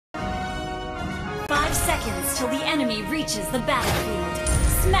5 seconds till the enemy reaches the battlefield.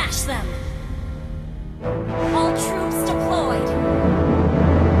 Smash them! All troops deployed!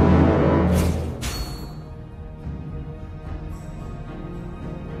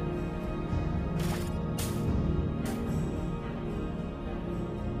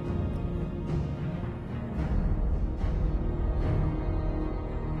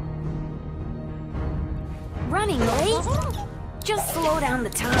 Running late? Just slow down the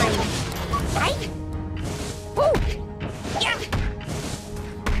time. Right? Woo! Yeah!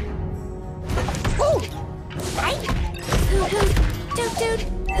 Woo! Right? Hoot hoot, toot toot,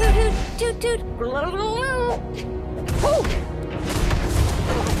 hoot hoot, toot toot. Woo!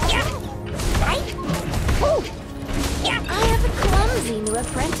 Yeah! Right? Woo! Yeah! I have a clumsy new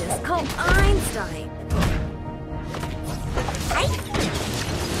apprentice called Einstein. Right?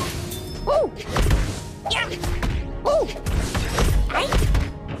 Woo! Yeah! Woo! Right?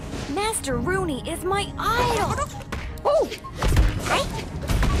 Master Rooney is my idol! Woo! Right?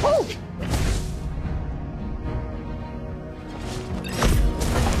 Woo!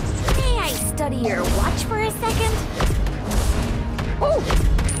 May I study your watch for a second? Woo!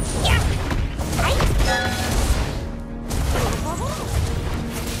 Yeah! Right?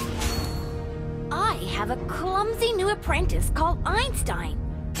 I have a clumsy new apprentice called Einstein.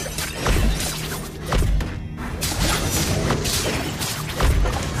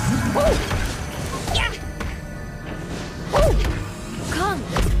 Woo! Yeah! Woo! Come,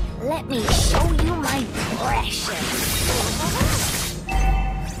 let me show you my precious.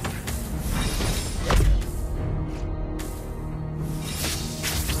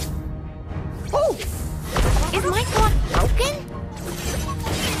 Woo! Is my clock broken?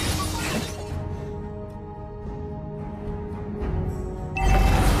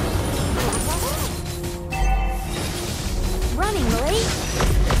 Running late?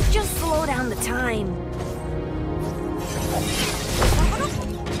 Just slow down the time.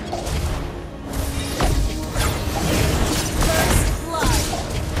 First blood!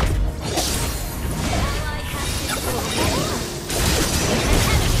 Ally has been slain! An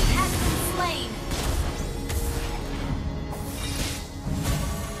enemy has been slain!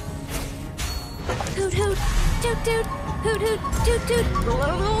 Hoot hoot, toot toot, hoot hoot, toot toot.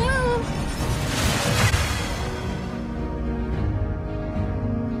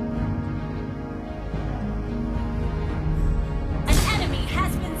 An enemy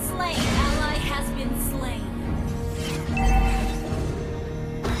has been slain! Ally has been slain!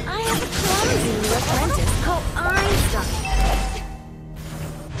 I have a clumsy new apprentice called Einstein.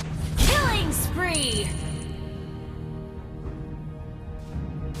 Killing spree!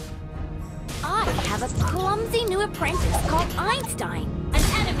 I have a clumsy new apprentice called Einstein. An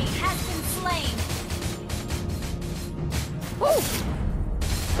enemy has been slain! Woo!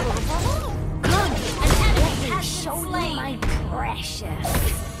 Come, An enemy let me has show been you slain! my precious.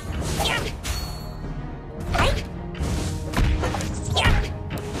 Yeah! Right? Yeah!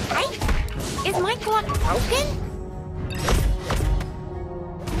 Right? Is my clock broken?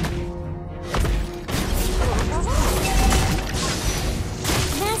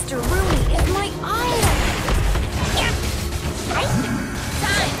 Master Rooney is my idol. Yeah! Right?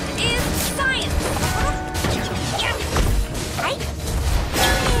 Time is science. Yeah! Right?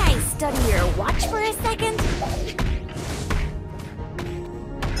 May I study your watch for a second?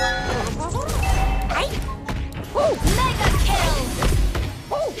 Right? Woo! Mega kill!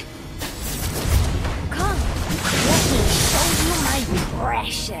 Woo! Come, let me show you my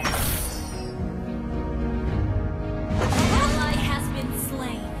precious. Ally has been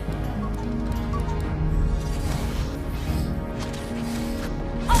slain!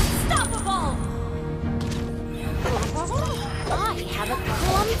 Unstoppable! I have a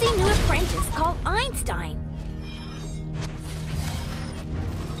clumsy new apprentice called Einstein.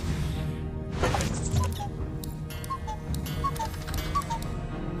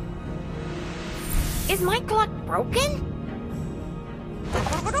 Is my clock broken?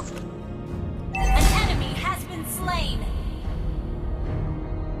 An enemy has been slain!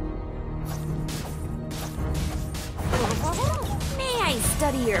 May I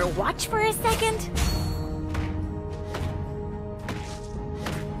study your watch for a second?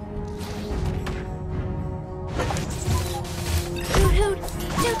 Hoot hoot,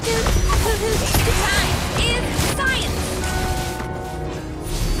 toot toot, hoot hoot. Time is science.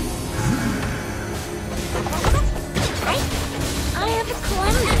 Right? I have a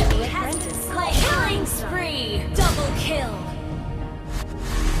clumsy Enemy has been apprentice slain! called Killing Einstein. spree! Double kill!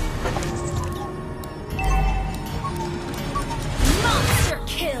 Monster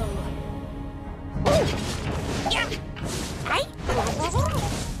kill! Woo! Yeah! Right?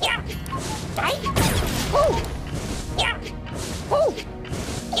 Yeah! Right?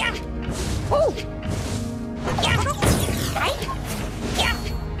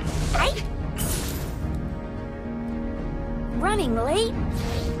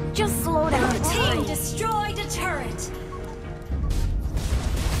 late? Just slow down the Team time. destroyed a turret.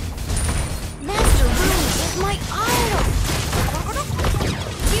 Master Rooney is my idol!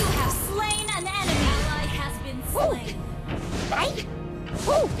 You have slain an enemy. Ally has been slain. Right?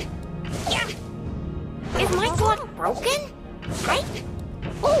 Ooh. Yeah. Is my clock broken? Right?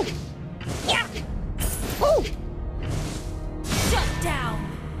 Ooh. Yeah. Ooh. Shut down.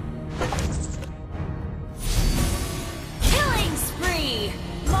 Killing spree.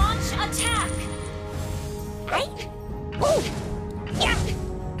 Launch attack. Right? Ooh. Yeah.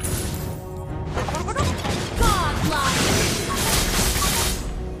 Godlike.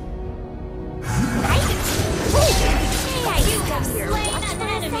 Right? Ooh. Hey, You have here. slain Watch an for a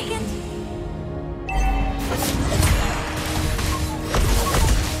enemy. second.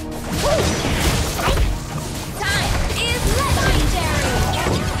 Ooh. Right? Time is legendary.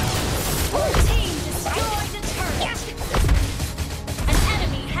 Team destroyed a turret. An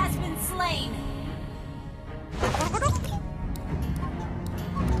enemy has been slain.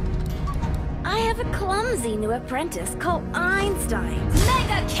 I have a clumsy new apprentice called Einstein.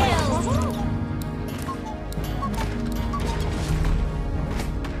 Mega kill.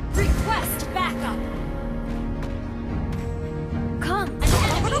 Request backup. Come, An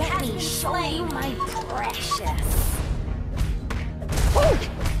enemy let has me been show you slain. my precious. Ooh.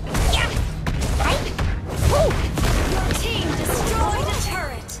 Yeah. Right? Ooh. Your team destroyed a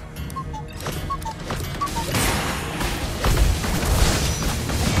turret.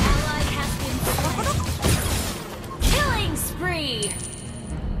 Ally has been slain. Killing spree.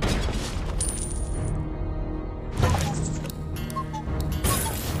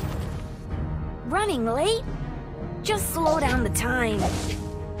 Running late? Just slow down the time.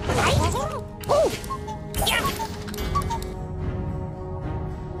 Right? Ooh. Yeah.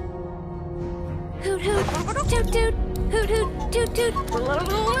 Hoot hoot, toot toot, hoot hoot, toot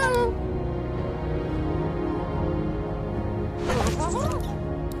toot.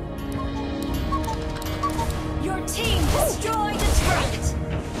 Your team destroyed a turret.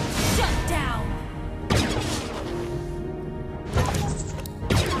 Shut down.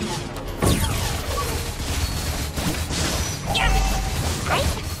 Yeah. Right?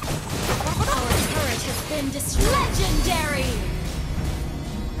 Our turret has been destroyed. Legendary.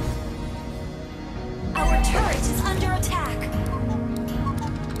 Our turret is under attack.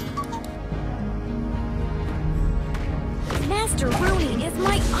 Master Rooney is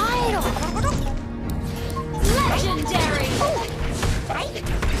my idol. Legendary. Right?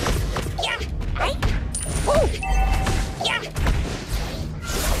 Yeah. Right? Ooh. Yeah.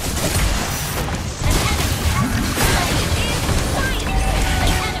 An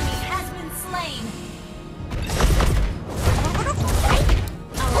enemy has been slain.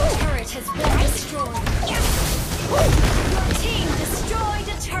 Our turret has been destroyed. Your team destroyed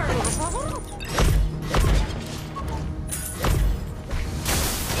a turret.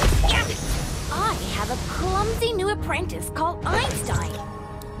 I have a clumsy new apprentice called Einstein.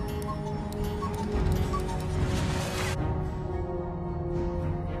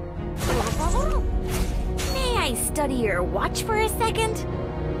 May I study your watch for a second?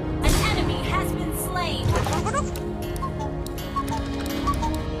 An enemy has been slain. An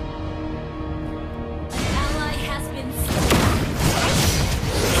ally has been slain.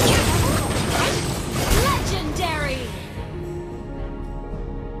 Legendary.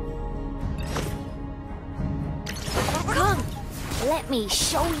 Come, let me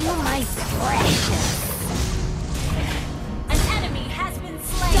show you my precious. An enemy has been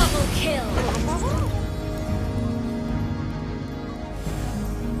slain. Double kill.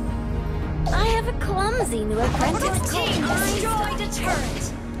 I have a clumsy new Your apprentice called team Einstein. destroyed a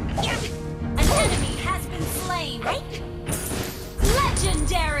turret. An enemy has been slain.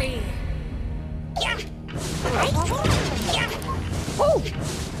 Legendary. Right? Yeah. Ooh.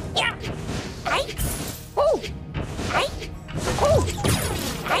 Yeah. Right? Ooh. Right? Ooh.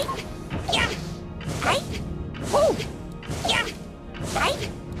 Right? Yeah. Right? Ooh. Yeah. Right?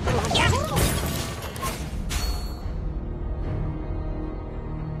 Yeah.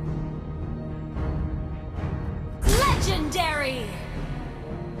 Legendary.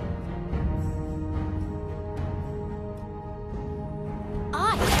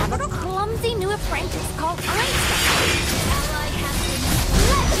 I have a clumsy new apprentice called Einstein. Ally has been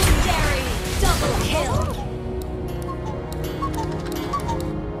legendary. Double kill.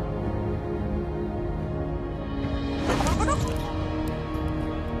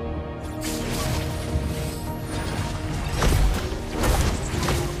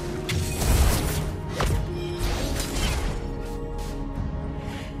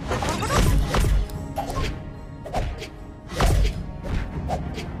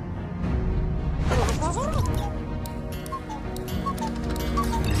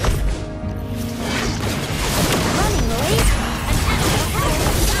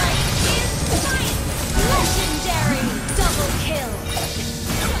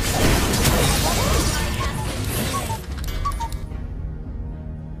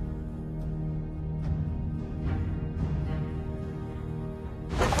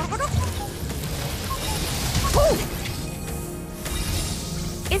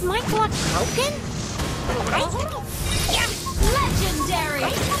 Is my clock broken? Legendary!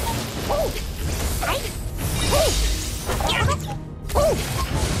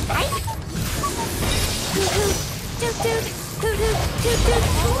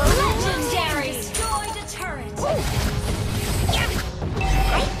 Legendary! Destroyed a turret!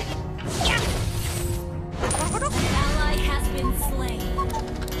 Ally has been slain.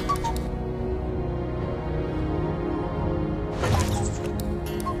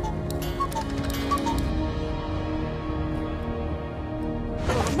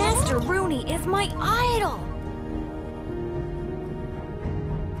 Master Rooney is my idol.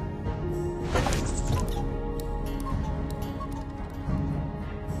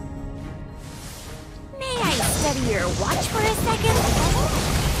 May I study your watch for a second?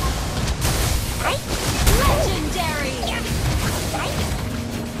 Legendary!